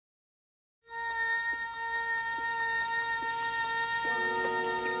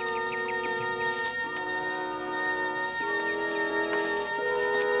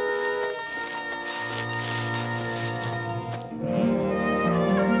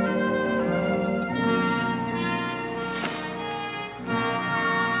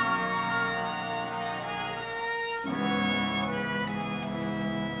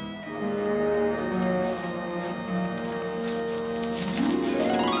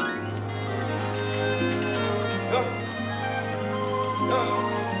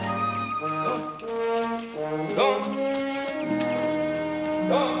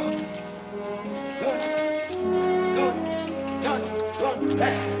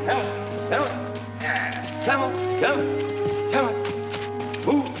Come on. Come on. Come on. Come on.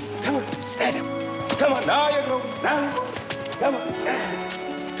 Move. Come on. Come on. Now you go. Now you go. Come on.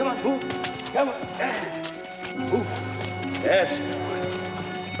 Come on. Move. Come on. Move. That's good.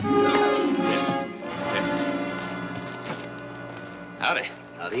 Howdy.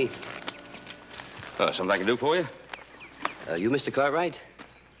 Howdy. Oh, something I can do for you? You Mr. Cartwright?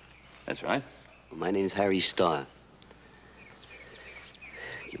 That's right. Well, my name's Harry Starr.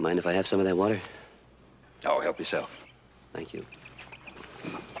 Do you mind if I have some of that water? Oh, help yourself. Thank you.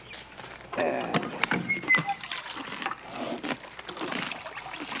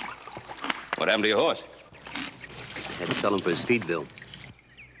 What happened to your horse? I had to sell him for his feed bill.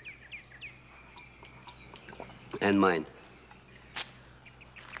 And mine.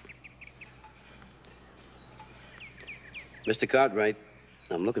 Mr. Cartwright,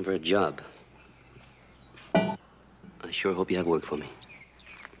 I'm looking for a job. I sure hope you have work for me.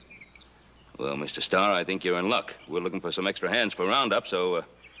 Well, Mr. Starr, I think you're in luck. We're looking for some extra hands for roundup, so well,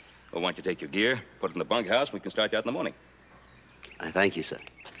 why don't you take your gear, put it in the bunkhouse, and we can start you out in the morning. I thank you, sir.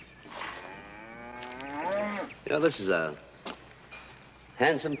 You know, this is a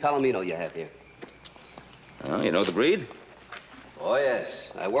handsome Palomino you have here. Oh, you know the breed? Oh,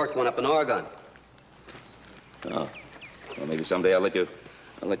 yes. I worked one up in Oregon. Oh. Well, maybe someday I'll let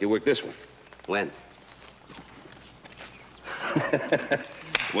you work this one. When?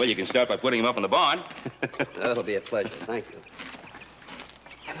 Well, you can start by putting him up in the barn. That'll be a pleasure. Thank you.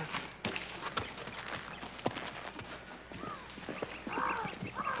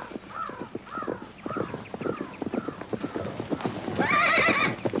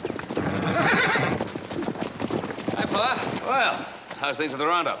 Hi, Pa. Well, how's things at the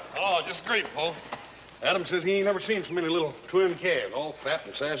roundup? Oh, just great, Paul. Adam says he ain't never seen so many little twin calves, all fat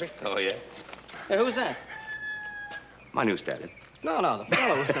and sassy. Oh, yeah? Hey, who's that? My new stallion. No, the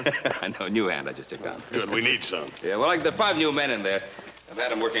fellow. I know, new hand I just took down. Good, we need some. Yeah, well, like the 5 new men in there. I've had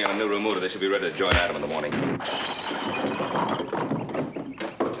them working on a new remoter. They should be ready to join Adam in the morning.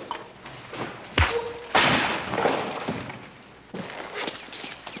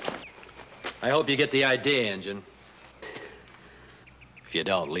 I hope you get the idea, Engine. If you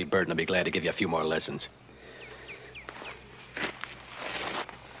don't, Lee Burton will be glad to give you a few more lessons.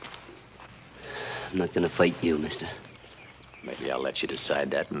 I'm not gonna fight you, mister. Maybe I'll let you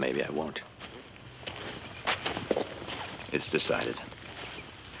decide that, and maybe I won't. It's decided.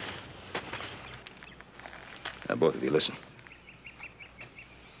 Now, both of you, listen.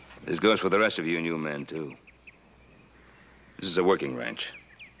 This goes for the rest of you new men, too. This is a working ranch.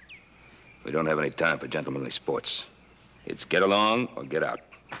 We don't have any time for gentlemanly sports. It's get along or get out.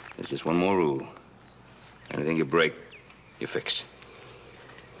 There's just one more rule. Anything you break, you fix.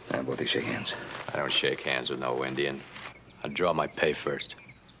 Now, both of you shake hands. I don't shake hands with no Indian. I draw my pay first.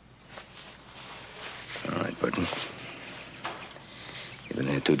 All right, Burton. You've been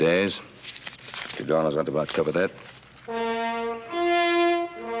here 2 days. Your dollars ought to about cover that.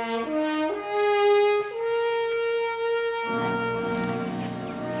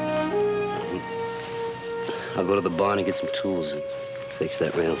 I'll go to the barn and get some tools and fix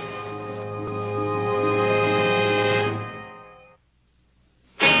that rail.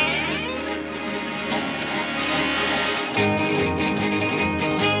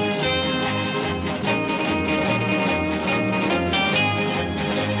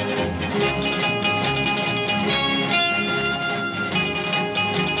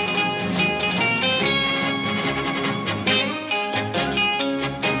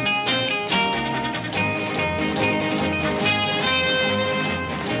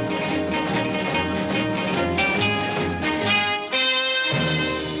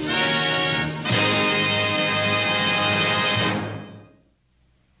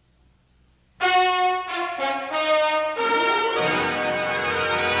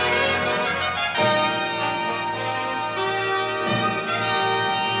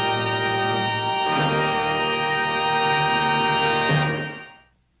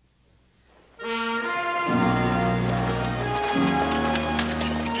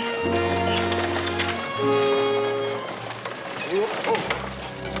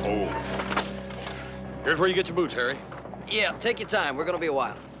 Here's where you get your boots, Harry. Yeah, take your time. We're gonna be a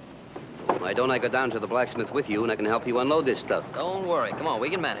while. Why don't I go down to the blacksmith with you and I can help you unload this stuff? Don't worry. Come on, we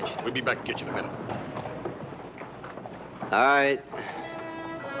can manage. We'll be back to get you in a minute. All right.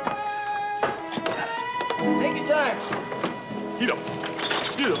 Take your time. Heat up.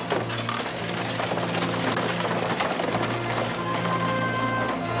 Heat up.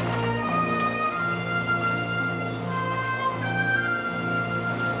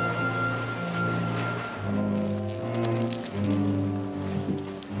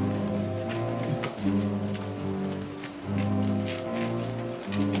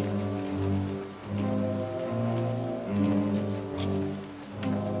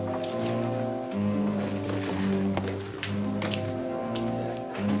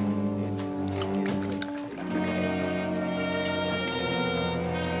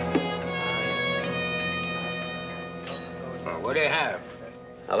 What do you have?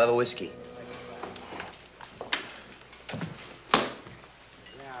 I'll have a whiskey.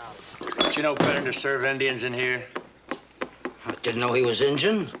 Don't you know better than to serve Indians in here? I didn't know he was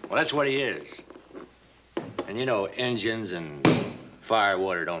Injun. Well, that's what he is. And you know, Indians and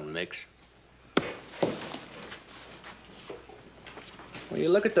firewater don't mix. Well, you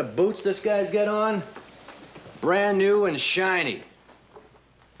look at the boots this guy's got on. Brand new and shiny.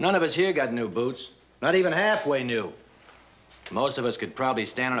 None of us here got new boots. Not even halfway new. Most of us could probably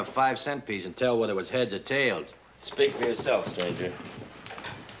stand on a 5-cent piece and tell whether it was heads or tails. Speak for yourself, stranger.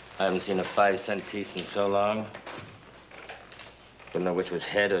 I haven't seen a 5-cent piece in so long. Didn't know which was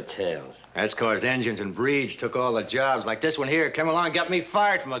head or tails. That's 'cause engines and breeds took all the jobs. Like this one here came along and got me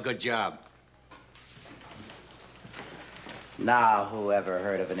fired from a good job. Now, who ever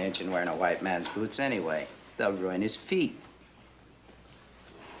heard of an Injun wearing a white man's boots anyway? They'll ruin his feet.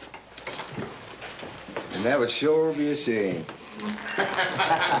 And that would sure be a shame.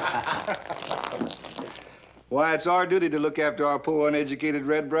 Why, it's our duty to look after our poor, uneducated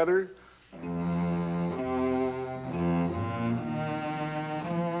red brother.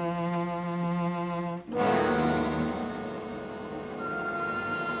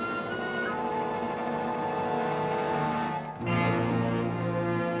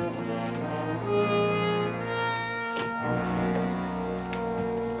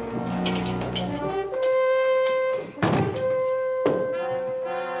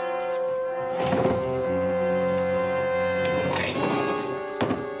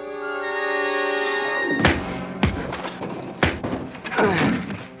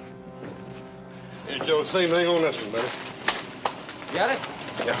 Same thing on this one, buddy. You got it?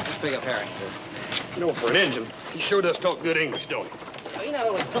 Yeah. Let's pick up Harry. You know, for an Injun, he sure does talk good English, don't he? Yeah, he not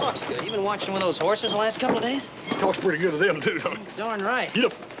only talks good. You been watching with those horses the last couple of days? He talks pretty good to them, too, don't he? Darn right. Get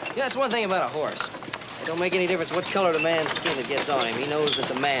up. Yeah, that's one thing about a horse. It don't make any difference what color the man's skin that gets on him. He knows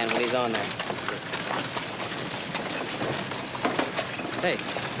it's a man when he's on there. Hey,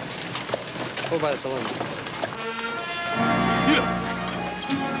 over by the saloon. Get up.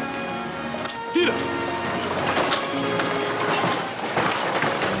 Get up.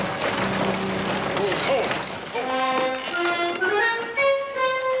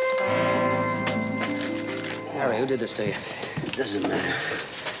 Harry, who did this to you? It doesn't matter.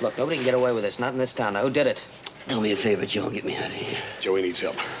 Look, nobody can get away with this. Not in this town. Now, who did it? Do me a favor, Joe. Get me out of here. Joey needs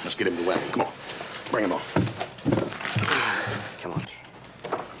help. Let's get him to the wagon. Come on. Bring him on. Come on.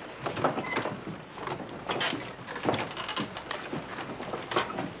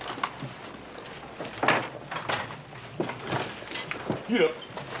 Get up.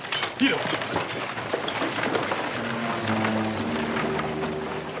 Get up.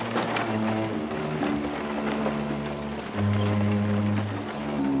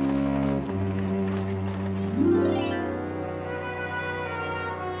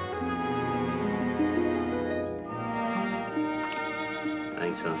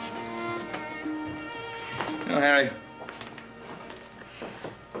 Thanks, Hoss. You know, Harry,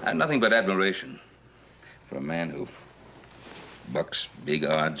 I have nothing but admiration for a man who bucks big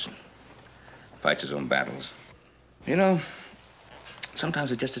odds, fights his own battles. You know,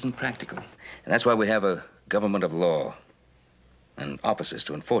 sometimes it just isn't practical. And that's why we have a government of law and officers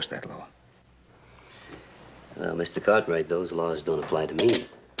to enforce that law. Well, Mr. Cartwright, those laws don't apply to me.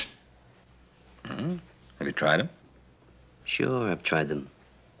 Hmm? Have you tried them? Sure, I've tried them.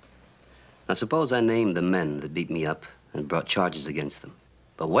 Now, suppose I named the men that beat me up and brought charges against them.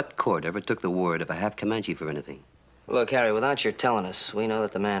 But what court ever took the word of a half Comanche for anything? Look, Harry, without your telling us, we know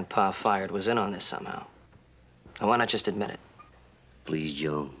that the man Pa fired was in on this somehow. Now, why not just admit it? Please,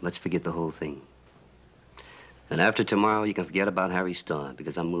 Joe, let's forget the whole thing. And after tomorrow, you can forget about Harry Starr,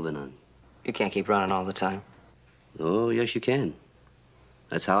 because I'm moving on. You can't keep running all the time. Oh, yes, you can.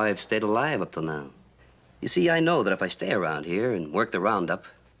 That's how I've stayed alive up till now. You see, I know that if I stay around here and work the roundup,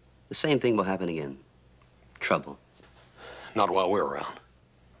 the same thing will happen again. Trouble. Not while we're around.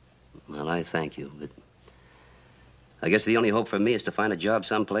 Well, I thank you, but I guess the only hope for me is to find a job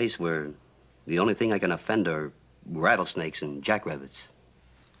someplace where the only thing I can offend are rattlesnakes and jackrabbits.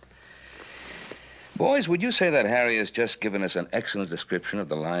 Boys, would you say that Harry has just given us an excellent description of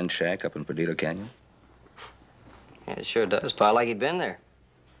the Lion Shack up in Perdido Canyon? Yeah, it sure does, Pa, like he'd been there.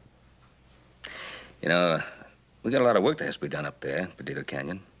 You know, we got a lot of work that has to be done up there, Perdido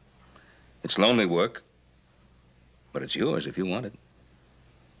Canyon. It's lonely work, but it's yours if you want it.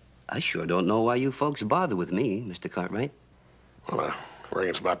 I sure don't know why you folks bother with me, Mr. Cartwright. Well, I reckon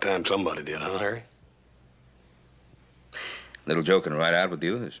it's about time somebody did, huh, Harry? Little joking right out with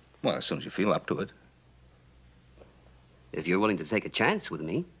you is, well, as soon as you feel up to it. If you're willing to take a chance with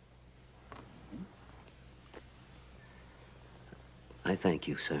me. I thank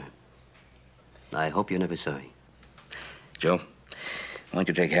you, sir. I hope you're never sorry. Joe, why don't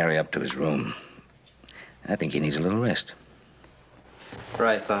you take Harry up to his room? I think he needs a little rest.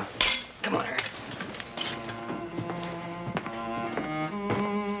 Right, Pa. Come on, Harry.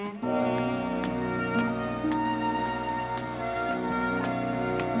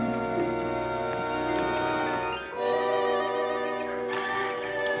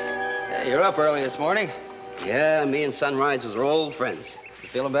 Hey, you're up early this morning. Yeah, me and Sunrises are old friends. You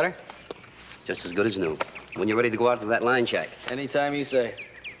feeling better? Just as good as new. When you're ready to go out to that line shack. Anytime you say.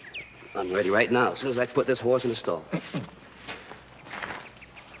 I'm ready right now, as soon as I put this horse in the stall.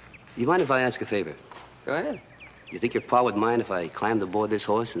 You mind if I ask a favor? Go ahead. You think your pa would mind if I climbed aboard this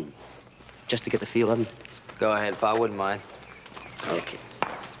horse and just to get the feel of him? Go ahead, Pa. Wouldn't mind. Okay.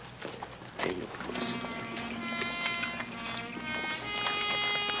 There you go, horse.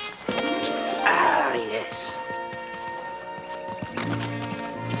 Ah, yes.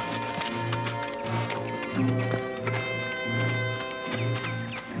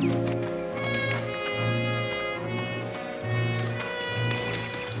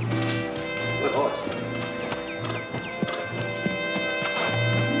 Good horse.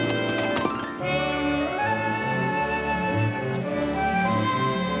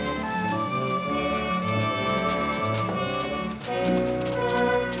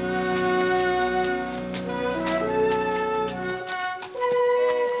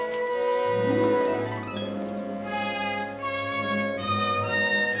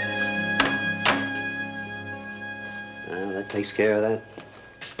 Well, that takes care of that.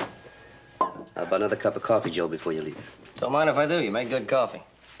 How about another cup of coffee, Joe, before you leave? Don't mind if I do. You make good coffee.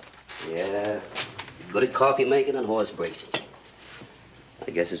 Yeah, good at coffee making and horse breaking.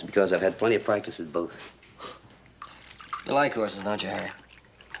 I guess it's because I've had plenty of practice at both. You like horses, don't you, Harry?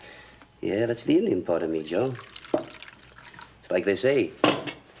 Yeah, that's the Indian part of me, Joe. It's like they say,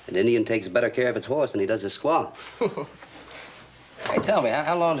 an Indian takes better care of its horse than he does his squaw. Hey, tell me,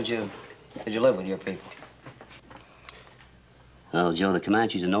 how long did you live with your people? Well, Joe, the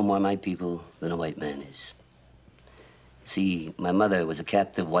Comanches are no more my people than a white man is. See, my mother was a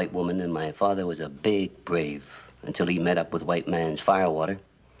captive white woman, and my father was a big brave until he met up with white man's firewater.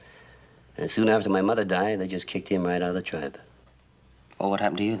 And soon after my mother died, they just kicked him right out of the tribe. Well, what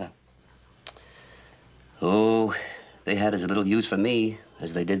happened to you then? Oh, they had as little use for me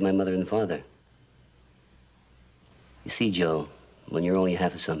as they did my mother and father. You see, Joe, when you're only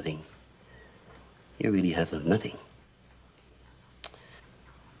half of something, you're really half of nothing.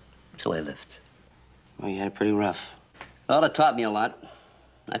 So I left. Well, you had it pretty rough. Well, it taught me a lot.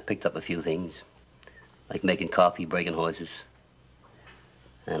 I picked up a few things, like making coffee, breaking horses,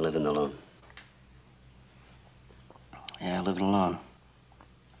 and living alone. Yeah, living alone.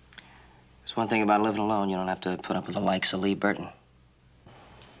 There's one thing about living alone, you don't have to put up with the likes of Lee Burton.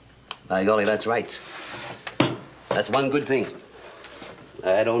 By golly, that's right. That's one good thing.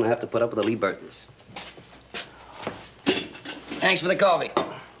 I don't have to put up with the Lee Burtons. Thanks for the coffee.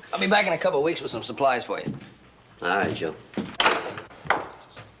 I'll be back in a couple of weeks with some supplies for you. All right, Joe.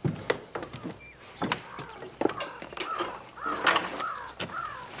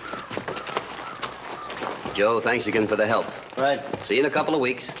 Joe, thanks again for the help. Right. See you in a couple of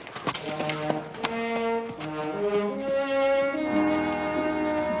weeks.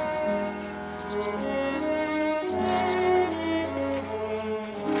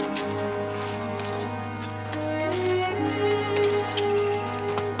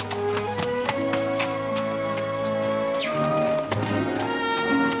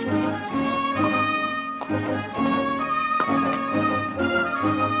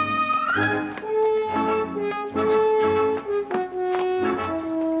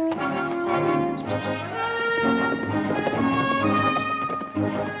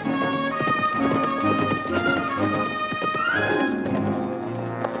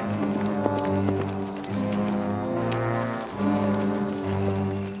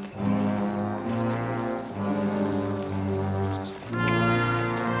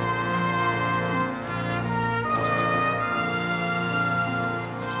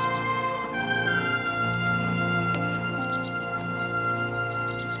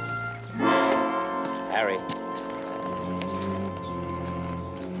 Harry.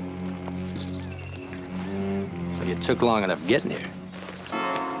 Well, you took long enough getting here.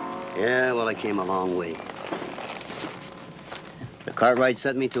 Yeah, well, I came a long way. The Cartwright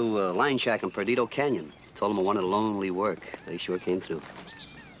sent me to a line shack in Perdido Canyon. Told him I wanted lonely work. They sure came through.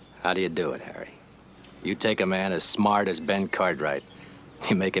 How do you do it, Harry? You take a man as smart as Ben Cartwright.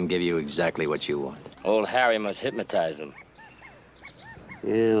 You make him give you exactly what you want. Old Harry must hypnotize him.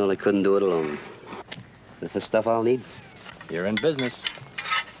 Yeah, well, I couldn't do it alone. That's the stuff I'll need. You're in business.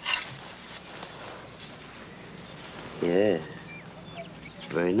 Yes. It's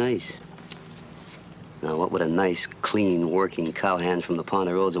very nice. Now, what would a nice, clean, working cowhand from the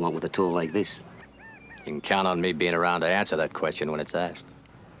Ponderosa want with a tool like this? You can count on me being around to answer that question when it's asked.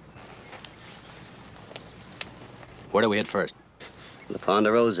 Where do we hit first? The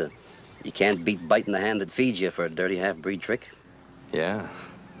Ponderosa. You can't beat biting the hand that feeds you for a dirty half-breed trick. Yeah,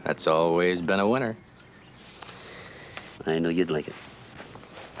 that's always been a winner. I knew you'd like it.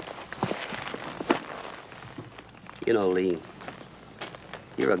 You know, Lee,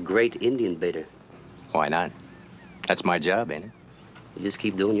 you're a great Indian baiter. Why not? That's my job, ain't it? You just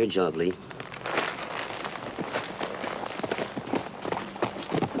keep doing your job, Lee.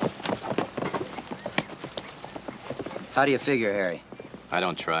 How do you figure, Harry? I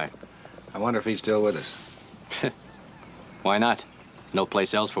don't try. I wonder if he's still with us. Why not? No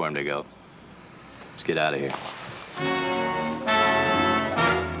place else for him to go. Let's get out of here.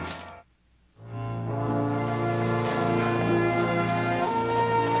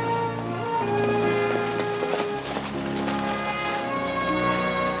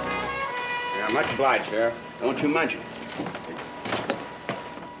 Yeah, much obliged, Sheriff. Don't you mention it.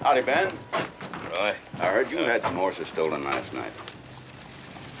 Howdy, Ben. Roy, I heard you had some horses stolen last night.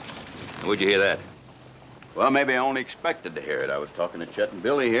 where'd you hear that? Well, maybe I only expected to hear it. I was talking to Chet and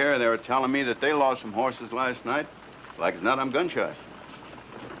Billy here, and they were telling me that they lost some horses last night. Like as not, I'm gun-shy.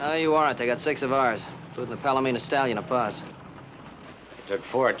 No, you aren't. They got 6 of ours, including the Palomino stallion of Paz. They took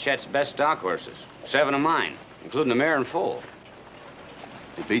 4 of Chet's best stock horses, 7 of mine, including the mare and foal.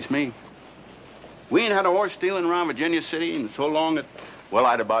 It beats me. We ain't had a horse stealing around Virginia City in so long that, well,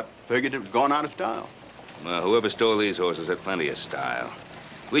 I'd about figured it was going out of style. Well, whoever stole these horses had plenty of style.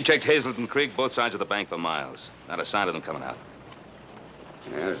 We checked Hazelton Creek, both sides of the bank for miles. Not a sign of them coming out.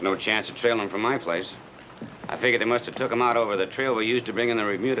 Yeah, there's no chance of trailing them from my place. I figured they must have took them out over the trail we used to bring in the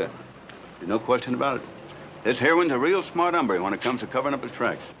remuda. There's no question about it. This heroine's a real smart hombre when it comes to covering up his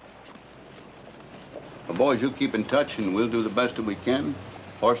tracks. Well, boys, you keep in touch, and we'll do the best that we can.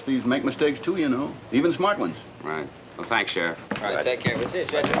 Horse thieves make mistakes, too, you know. Even smart ones. Right. Well, thanks, Sheriff. All right, take care. We'll see you,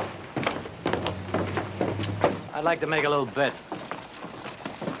 Judge. I'd like to make a little bet.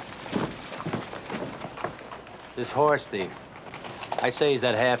 This horse thief, I say he's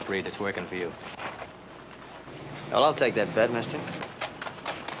that half-breed that's working for you. Well, I'll take that bet, mister.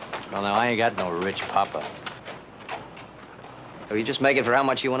 Well, now, I ain't got no rich papa. Or you just make it for how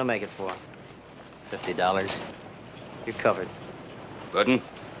much you want to make it for. $50. You're covered. Burton,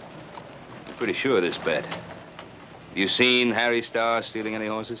 I'm pretty sure of this bet. Have you seen Harry Starr stealing any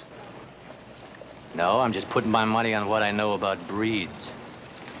horses? No, I'm just putting my money on what I know about breeds.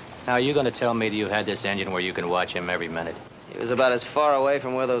 Now, are you going to tell me that you had this engine where you can watch him every minute? He was about as far away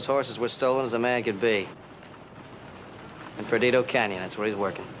from where those horses were stolen as a man could be. In Perdido Canyon, that's where he's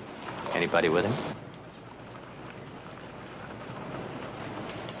working. Anybody with him?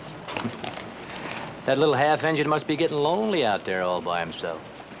 That little half-engine must be getting lonely out there all by himself.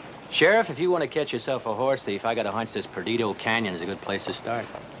 Sheriff, if you want to catch yourself a horse thief, I got a hunch this Perdido Canyon is a good place to start.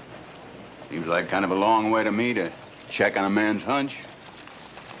 Seems like kind of a long way to me to check on a man's hunch.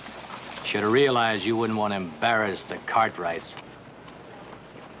 Should have realized you wouldn't want to embarrass the Cartwrights.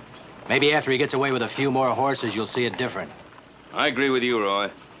 Maybe after he gets away with a few more horses, you'll see it different. I agree with you,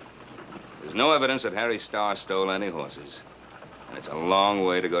 Roy. There's no evidence that Harry Starr stole any horses. And it's a long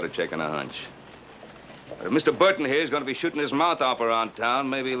way to go to checking a hunch. But if Mr. Burton here is going to be shooting his mouth off around town,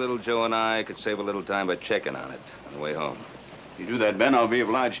 maybe little Joe and I could save a little time by checking on it on the way home. If you do that, Ben, I'll be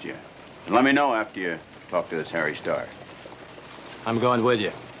obliged to you. And let me know after you talk to this Harry Starr. I'm going with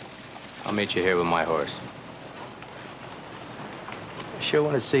you. I'll meet you here with my horse. I sure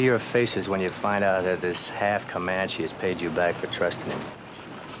want to see your faces when you find out that this half-Comanche has paid you back for trusting him.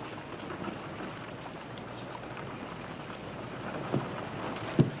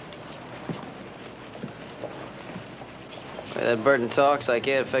 The way that Burton talks, I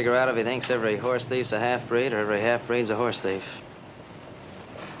can't figure out if he thinks every horse thief's a half-breed or every half-breed's a horse thief.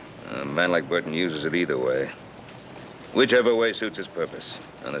 A man like Burton uses it either way. Whichever way suits his purpose.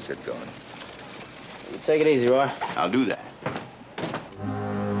 Now let's get going. You take it easy, Roy. I'll do that.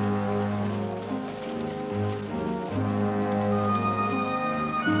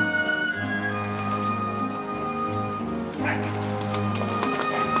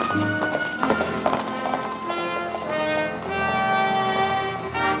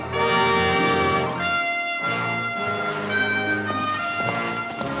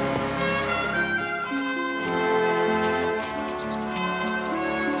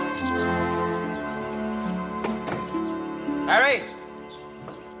 Harry?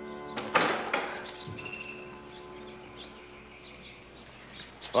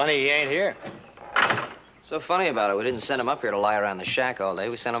 Funny he ain't here. So funny about it, we didn't send him up here to lie around the shack all day.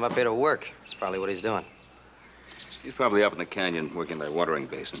 We sent him up here to work. That's probably what he's doing. He's probably up in the canyon working that watering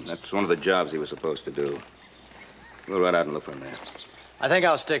basin. That's one of the jobs he was supposed to do. We'll ride out and look for him there. I think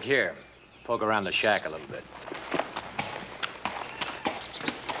I'll stick here. Poke around the shack a little bit.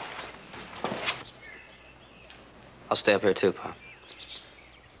 I'll stay up here too, Pop.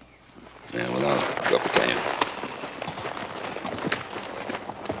 Yeah, well, I'll go up the canyon.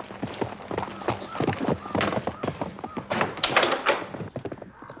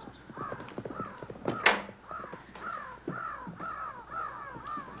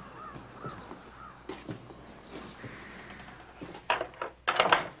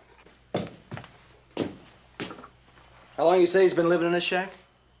 How long you say he's been living in this shack?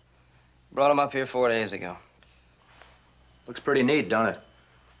 Brought him up here 4 days ago. Looks pretty neat, don't it?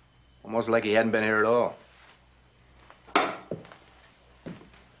 Almost like he hadn't been here at all.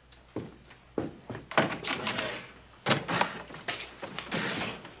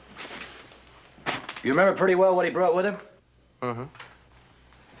 You remember pretty well what he brought with him? Mm-hmm.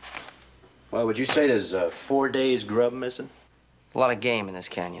 Well, would you say there's 4 days grub missing? A lot of game in this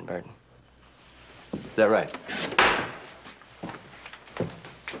canyon, Burton. Is that right?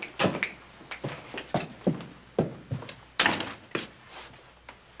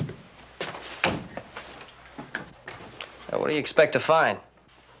 What do you expect to find?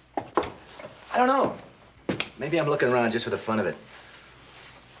 I don't know. Maybe I'm looking around just for the fun of it.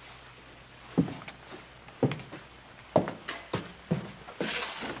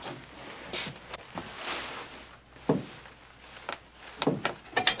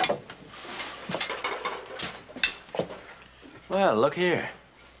 Well, look here.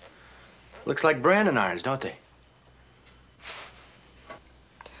 Looks like branding irons, don't they?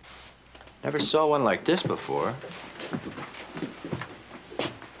 Never saw one like this before.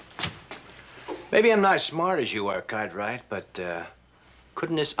 Maybe I'm not as smart as you are, Cartwright, but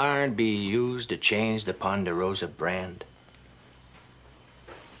couldn't this iron be used to change the Ponderosa brand?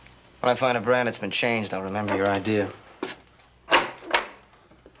 When I find a brand that's been changed, I'll remember your idea.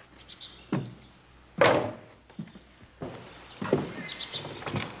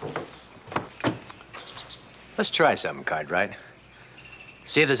 Let's try something, Cartwright.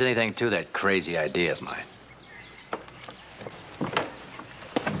 See if there's anything to that crazy idea of mine.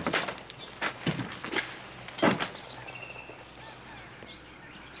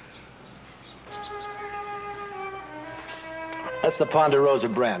 That's the Ponderosa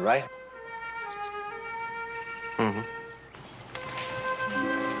brand, right? Mm-hmm.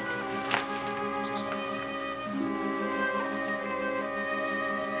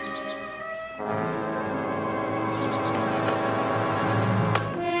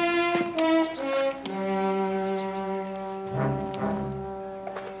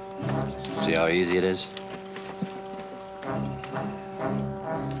 See how easy it is?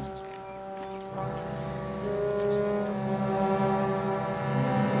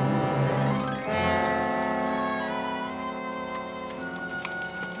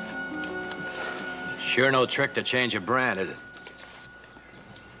 Sure no trick to change a brand, is it?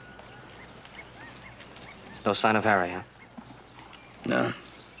 No sign of Harry, huh? No.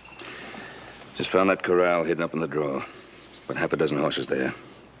 Just found that corral hidden up in the drawer. About half a dozen horses there.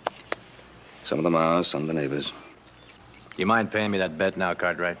 Some of them ours, some the neighbors. You mind paying me that bet now,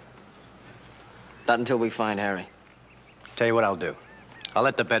 Cartwright? Not until we find Harry. Tell you what I'll do. I'll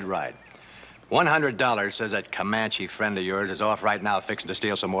let the bet ride. $100 says that Comanche friend of yours is off right now fixing to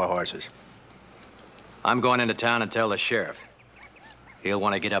steal some more horses. I'm going into town and tell the sheriff. He'll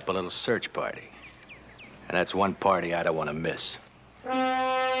want to get up a little search party. And that's one party I don't want to miss.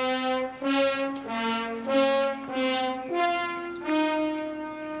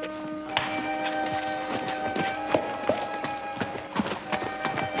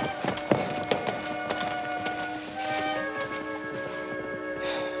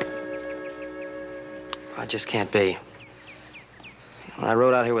 I just can't be. When I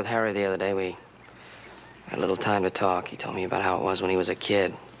rode out here with Harry the other day, we had a little time to talk. He told me about how it was when he was a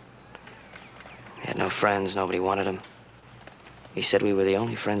kid. He had no friends, nobody wanted him. He said we were the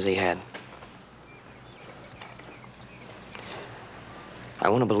only friends he had. I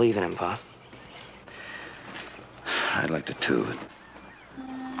want to believe in him, Pa. I'd like to, too, but...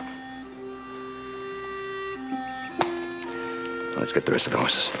 Let's get the rest of the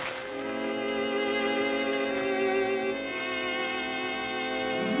horses.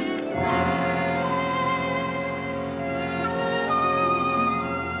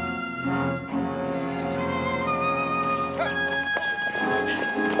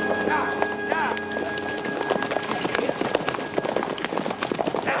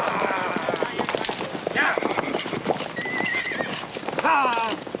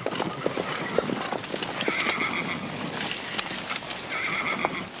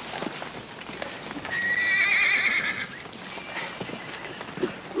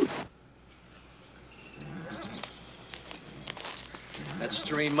 That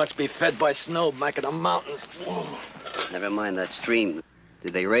stream must be fed by snow back in the mountains. Never mind that stream.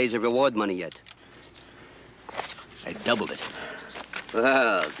 Did they raise the reward money yet? They doubled it.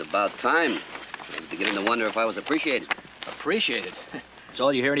 Well, it's about time. I was beginning to wonder if I was appreciated. Appreciated? It's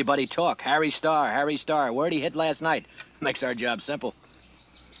all you hear anybody talk. Harry Starr, Harry Starr. Where'd he hit last night? Makes our job simple.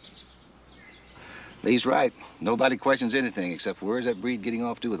 Lee's right. Nobody questions anything except where's that breed getting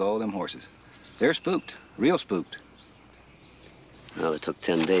off to with all them horses. They're spooked. Real spooked. Well, it took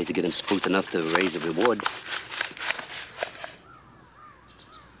 10 days to get him spooked enough to raise the reward.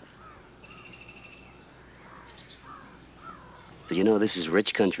 But you know, this is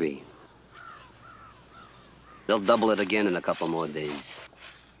rich country. They'll double it again in a couple more days.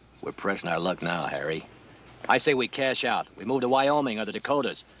 We're pressing our luck now, Harry. I say we cash out. We move to Wyoming or the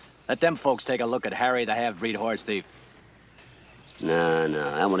Dakotas. Let them folks take a look at Harry, the half-breed horse thief. No, no.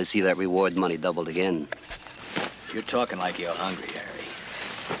 I want to see that reward money doubled again. You're talking like you're hungry, Harry.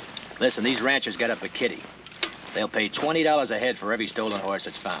 Listen, these ranchers got up a kitty. They'll pay $20 a head for every stolen horse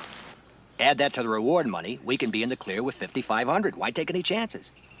that's found. Add that to the reward money, we can be in the clear with $5,500. Why take any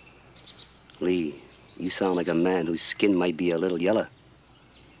chances? Lee, you sound like a man whose skin might be a little yellow.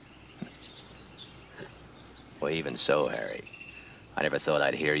 Well, even so, Harry. I never thought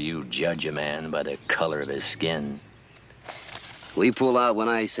I'd hear you judge a man by the color of his skin. We pull out when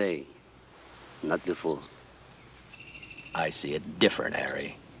I say, not before. I see it different,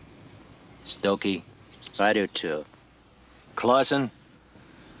 Harry. Stokey? I do, too. Clawson?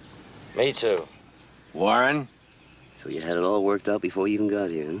 Me too. Warren? So you had it all worked out before you even got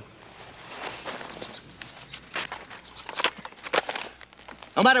here, huh?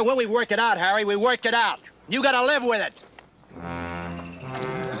 No matter when we worked it out, Harry, we worked it out. You gotta live with it.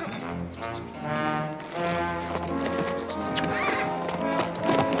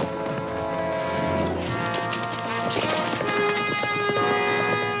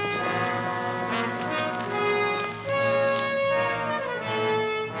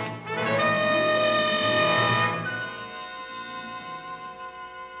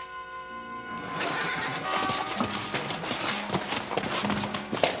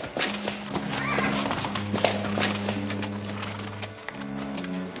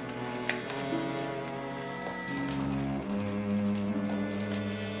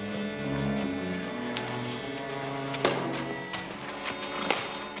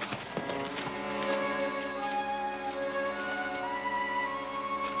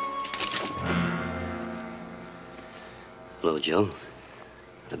 Hello, Joe.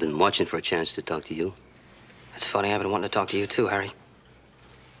 I've been watching for a chance to talk to you. It's funny, I've been wanting to talk to you too, Harry.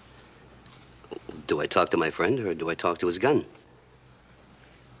 Do I talk to my friend or do I talk to his gun?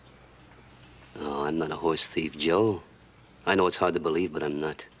 Oh, I'm not a horse thief, Joe. I know it's hard to believe, but I'm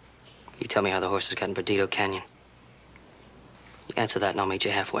not. You tell me how the horses got in Perdido Canyon. You answer that and I'll meet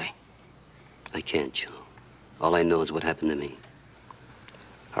you halfway. I can't, Joe. All I know is what happened to me.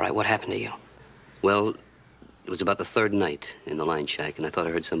 All right, what happened to you? Well, it was about the third night in the line shack, and I thought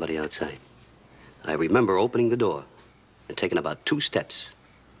I heard somebody outside. I remember opening the door and taking about 2 steps.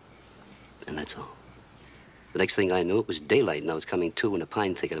 And that's all. The next thing I knew, it was daylight, and I was coming to in a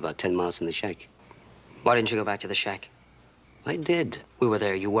pine thicket about 10 miles from the shack. Why didn't you go back to the shack? I did. We were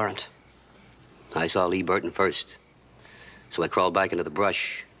there, you weren't. I saw Lee Burton first. So I crawled back into the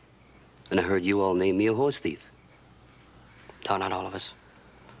brush, and I heard you all name me a horse thief. No, not all of us.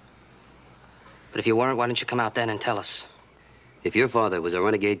 But if you weren't, why didn't you come out then and tell us? If your father was a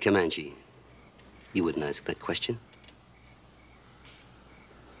renegade Comanche, you wouldn't ask that question.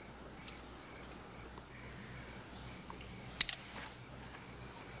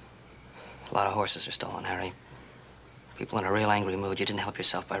 A lot of horses are stolen, Harry. People in a real angry mood. You didn't help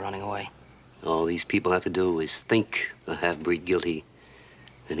yourself by running away. All these people have to do is think a half-breed guilty,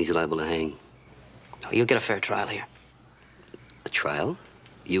 and he's liable to hang. Oh, you'll get a fair trial here. A trial?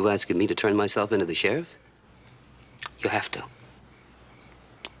 You asking me to turn myself into the sheriff? You have to.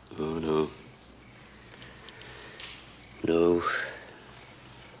 Oh, no. No.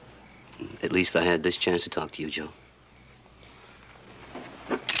 At least I had this chance to talk to you, Joe.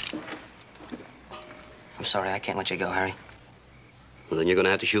 I'm sorry, I can't let you go, Harry. Well, then you're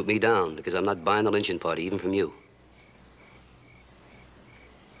gonna have to shoot me down, because I'm not buying the lynching party, even from you.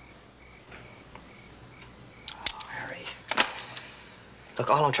 Oh, Harry.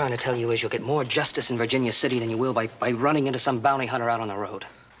 Look, all I'm trying to tell you is you'll get more justice in Virginia City than you will by running into some bounty hunter out on the road.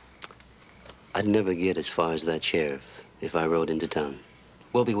 I'd never get as far as that, Sheriff. if I rode into town?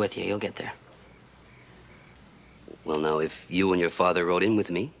 We'll be with you. You'll get there. Well, now, if you and your father rode in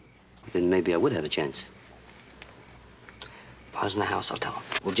with me, then maybe I would have a chance. Pa's in the house. I'll tell him.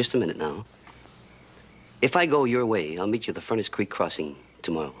 Well, just a minute now. If I go your way, I'll meet you at the Furnace Creek crossing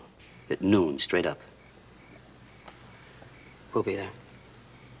tomorrow at noon, straight up. We'll be there.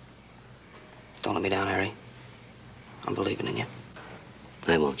 Don't let me down, Harry. I'm believing in you.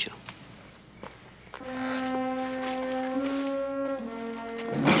 I won't, Joe.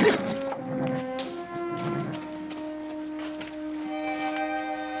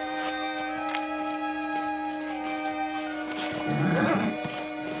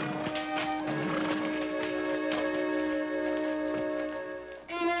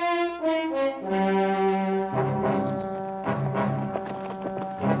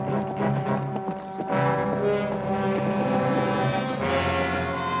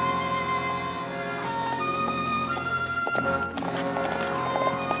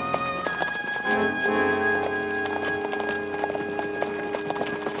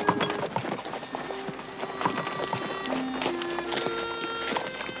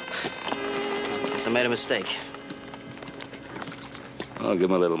 I made a mistake. I'll give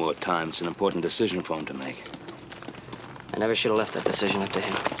him a little more time. It's an important decision for him to make. I never should have left that decision up to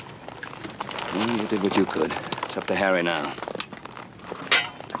him. Well, you did what you could. It's up to Harry now.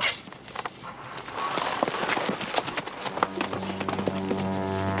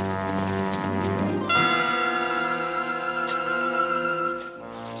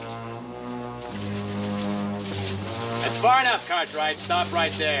 That's far enough, Cartwright. Stop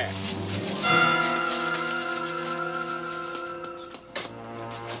right there.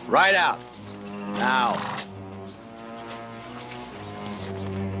 Right out. Now.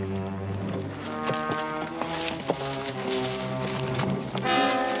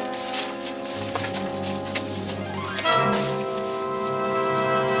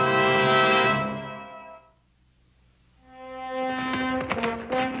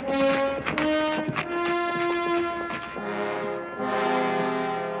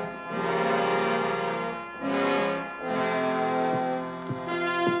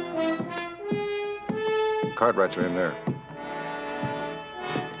 Cartwrights are in there.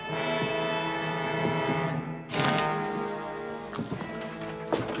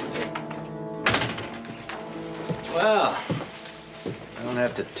 Well, I don't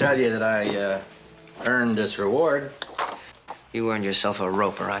have to tell you that I earned this reward. You earned yourself a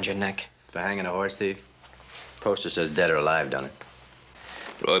rope around your neck. For hanging a horse thief? Poster says dead or alive, don't it?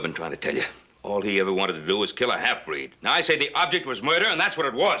 Roy, I've been trying to tell you. All he ever wanted to do was kill a half-breed. Now, I say the object was murder, and that's what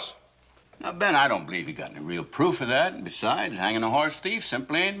it was. Now, Ben, I don't believe you got any real proof of that. And besides, hanging a horse thief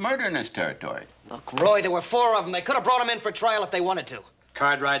simply ain't murder in this territory. Look, Roy, there were 4 of them. They could have brought him in for trial if they wanted to.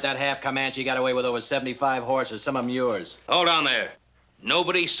 Cartwright, that half Comanche got away with over 75 horses, some of them yours. Hold on there.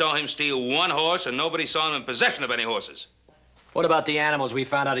 Nobody saw him steal one horse, and nobody saw him in possession of any horses. What about the animals we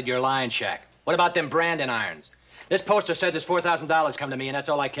found out at your lion shack? What about them branding irons? This poster says there's $4,000 come to me, and that's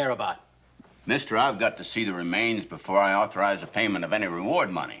all I care about. Mister, I've got to see the remains before I authorize the payment of any reward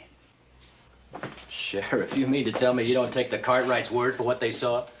money. Sheriff, you mean to tell me you don't take the Cartwright's word for what they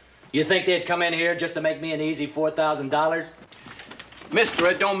saw? You think they'd come in here just to make me an easy $4,000? Mister,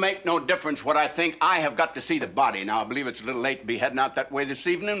 it don't make no difference what I think. I have got to see the body. Now, I believe it's a little late to be heading out that way this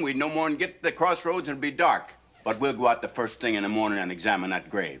evening. We'd no more than get to the crossroads and it'd be dark. But we'll go out the first thing in the morning and examine that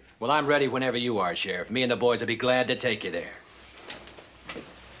grave. Well, I'm ready whenever you are, Sheriff. Me and the boys will be glad to take you there.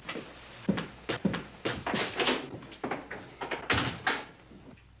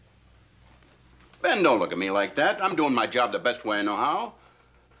 Ben, don't look at me like that. I'm doing my job the best way I know how.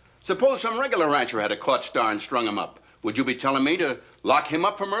 Suppose some regular rancher had a caught Starr and strung him up. Would you be telling me to lock him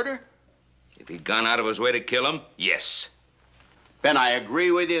up for murder? If he'd gone out of his way to kill him, yes. Ben, I agree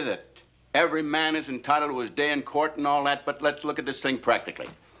with you that every man is entitled to his day in court and all that, but let's look at this thing practically.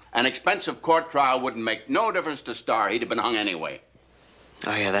 An expensive court trial wouldn't make no difference to Starr. He'd have been hung anyway.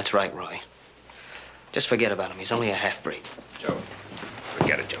 Oh, yeah, that's right, Roy. Just forget about him. He's only a half-breed. Joe,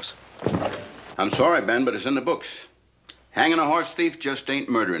 forget it, Joseph. I'm sorry, Ben, but it's in the books. Hanging a horse thief just ain't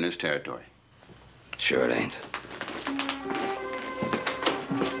murder in this territory. Sure it ain't.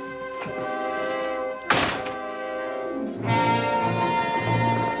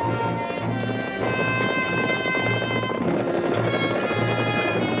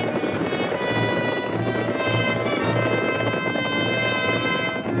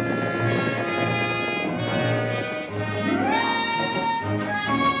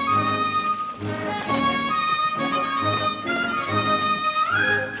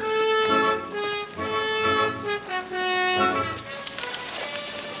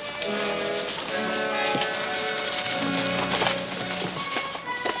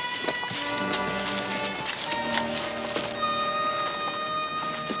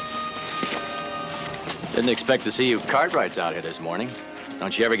 Didn't expect to see you Cartwrights out here this morning.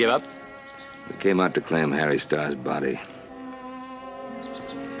 Don't you ever give up? We came out to claim Harry Starr's body.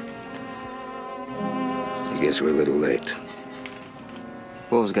 I guess we're a little late.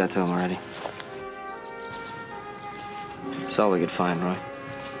 Wolves got to him already. That's all we could find, Roy.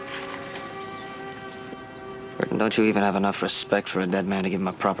 Burton, don't you even have enough respect for a dead man to give him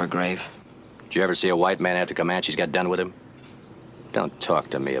a proper grave? Did you ever see a white man after Comanches got done with him? Don't talk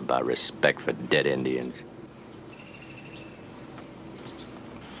to me about respect for dead Indians.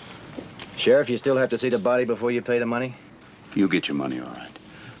 Sheriff, you still have to see the body before you pay the money? You get your money, all right.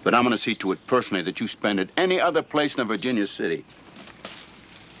 But I'm going to see to it personally that you spend it any other place in Virginia City.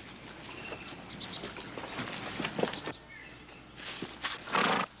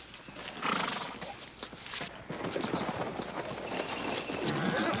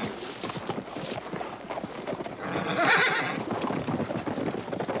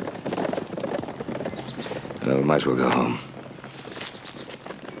 Well, we might as well go home.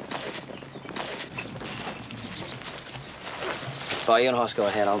 So you and Hoss go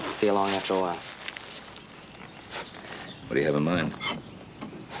ahead. I'll be along after a while. What do you have in mind?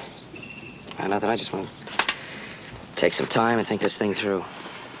 Nothing. I just want to take some time and think this thing through.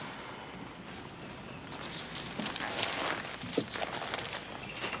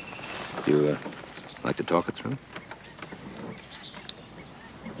 You, like to talk it through?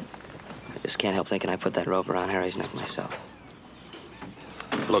 I just can't help thinking I put that rope around Harry's neck myself.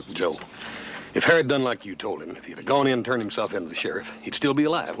 Look, Joe, if Harry'd done like you told him, if he'd have gone in and turned himself into the sheriff, he'd still be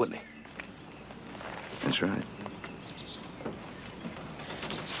alive, wouldn't he? That's right.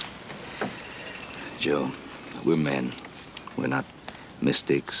 Joe, we're men. We're not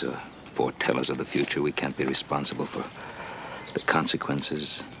mystics or foretellers of the future. We can't be responsible for the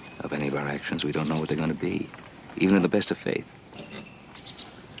consequences of any of our actions. We don't know what they're going to be, even in the best of faith.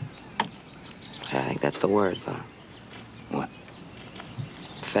 See, I think that's the word, Bo. What?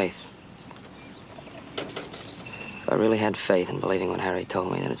 Faith. If I really had faith in believing what Harry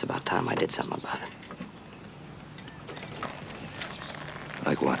told me, then it's about time I did something about it.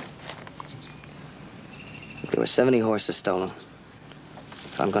 Like what? If there were 70 horses stolen,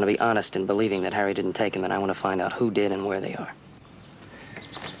 if I'm going to be honest in believing that Harry didn't take them, then I want to find out who did and where they are.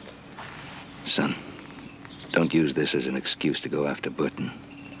 Son, don't use this as an excuse to go after Burton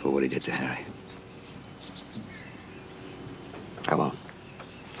for what he did to Harry. I won't.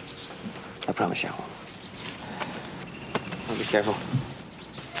 I promise you I won't. I'll be careful.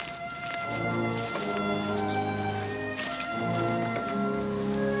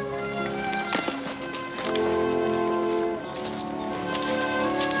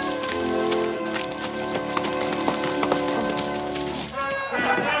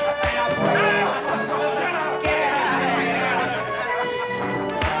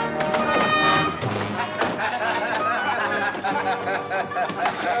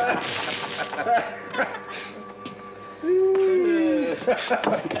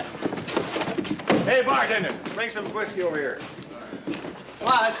 Hey, bartender, bring some whiskey over here.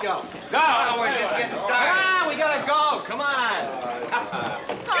 Come on, let's go. Go! Oh, we're just getting started. Come on, we gotta go. Come on.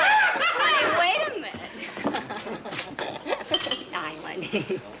 Hey, wait a minute.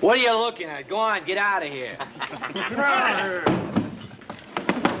 Island. What are you looking at? Go on, get out of here. Get out of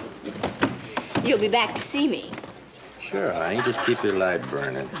here. You'll be back to see me. Sure, honey. Just keep your light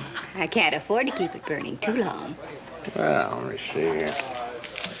burning. I can't afford to keep it burning too long. Well, let me see here.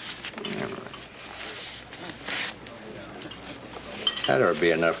 That ought to be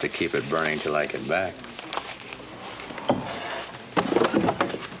enough to keep it burning till I get back.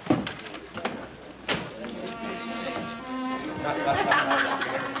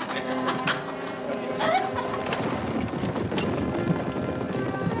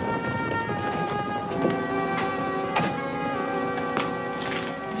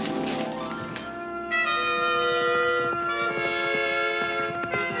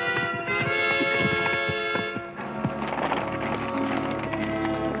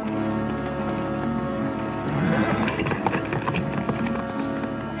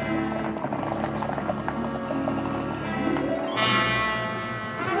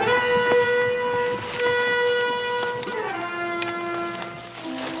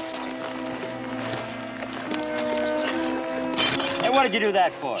 What did you do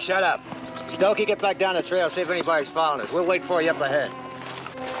that for? Shut up. Stokey, get back down the trail, see if anybody's following us. We'll wait for you up ahead.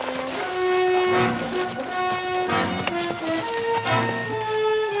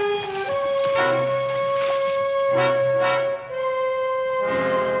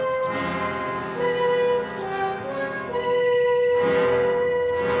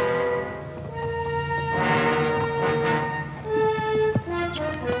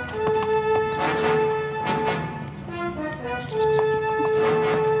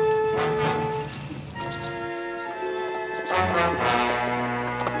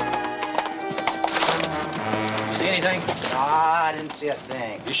 Ah, I didn't see a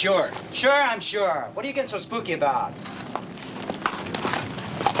thing. You sure? Sure, I'm sure. What are you getting so spooky about?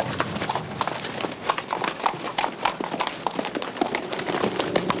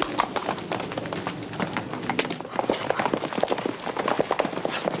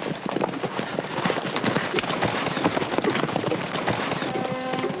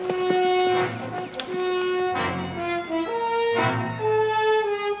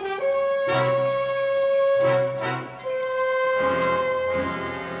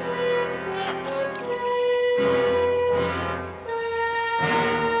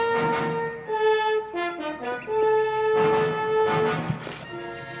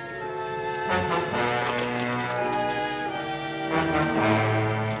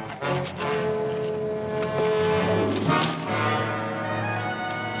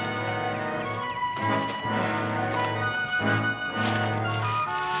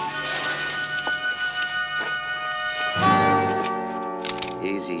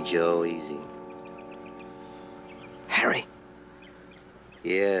 Easy, Joe, easy. Harry.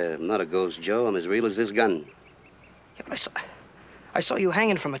 Yeah, I'm not a ghost, Joe. I'm as real as this gun. Yeah, but I saw you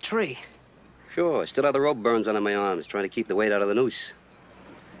hanging from a tree. Sure, I still have the rope burns under my arms, trying to keep the weight out of the noose.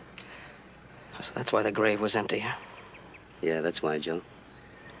 So that's why the grave was empty, huh? Yeah, that's why, Joe.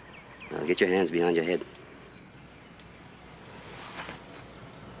 Now get your hands behind your head.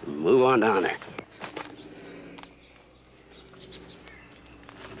 Move on down there.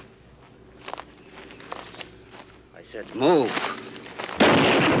 I said move.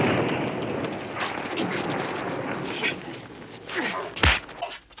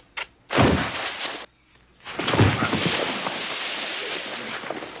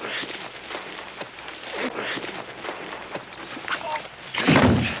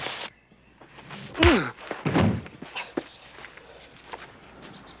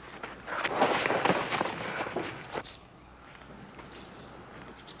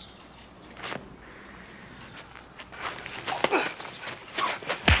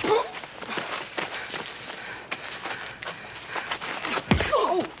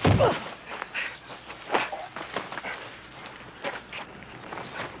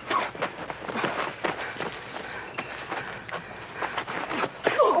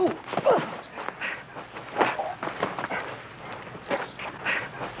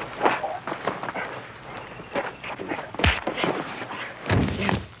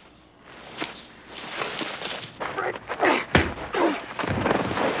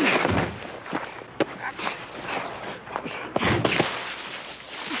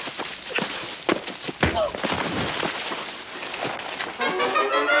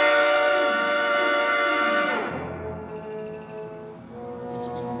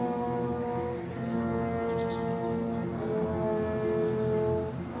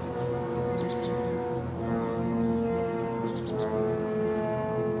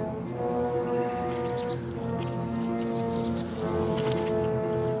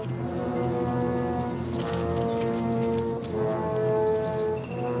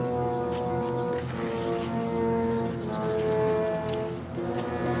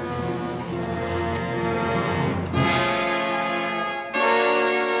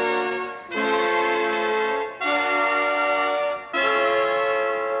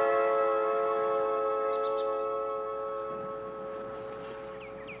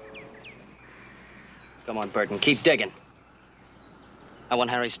 Come on, Burton, keep digging. I want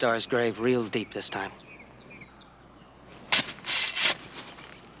Harry Starr's grave real deep this time.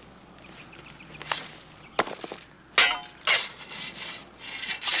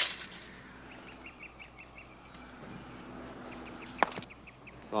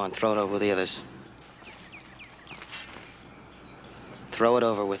 Go on, throw it over with the others. Throw it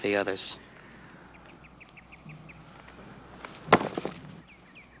over with the others.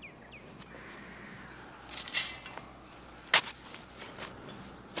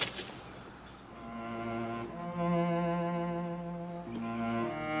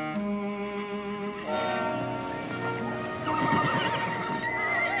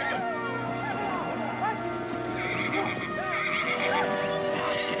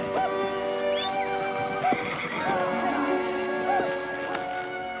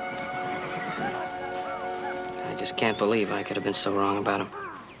 I just can't believe I could have been so wrong about him.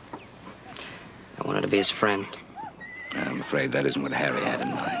 I wanted to be his friend. I'm afraid that isn't what Harry had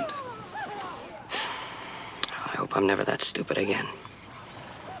in mind. I hope I'm never that stupid again.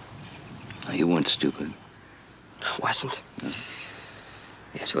 You weren't stupid. I wasn't. No.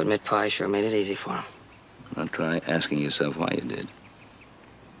 You have to admit, Pa sure made it easy for him. Well, try asking yourself why you did.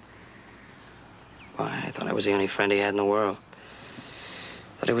 Why, I thought I was the only friend he had in the world.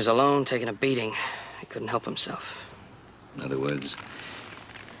 But he was alone, taking a beating. He couldn't help himself. In other words,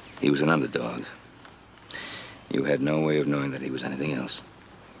 he was an underdog. You had no way of knowing that he was anything else.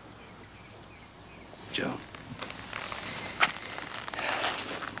 Joe,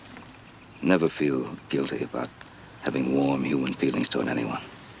 never feel guilty about having warm human feelings toward anyone.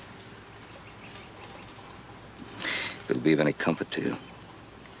 If it'll be of any comfort to you,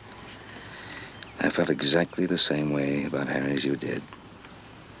 I felt exactly the same way about Harry as you did.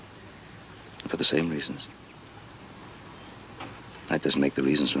 For the same reasons. That doesn't make the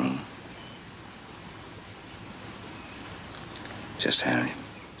reasons wrong. Just Harry.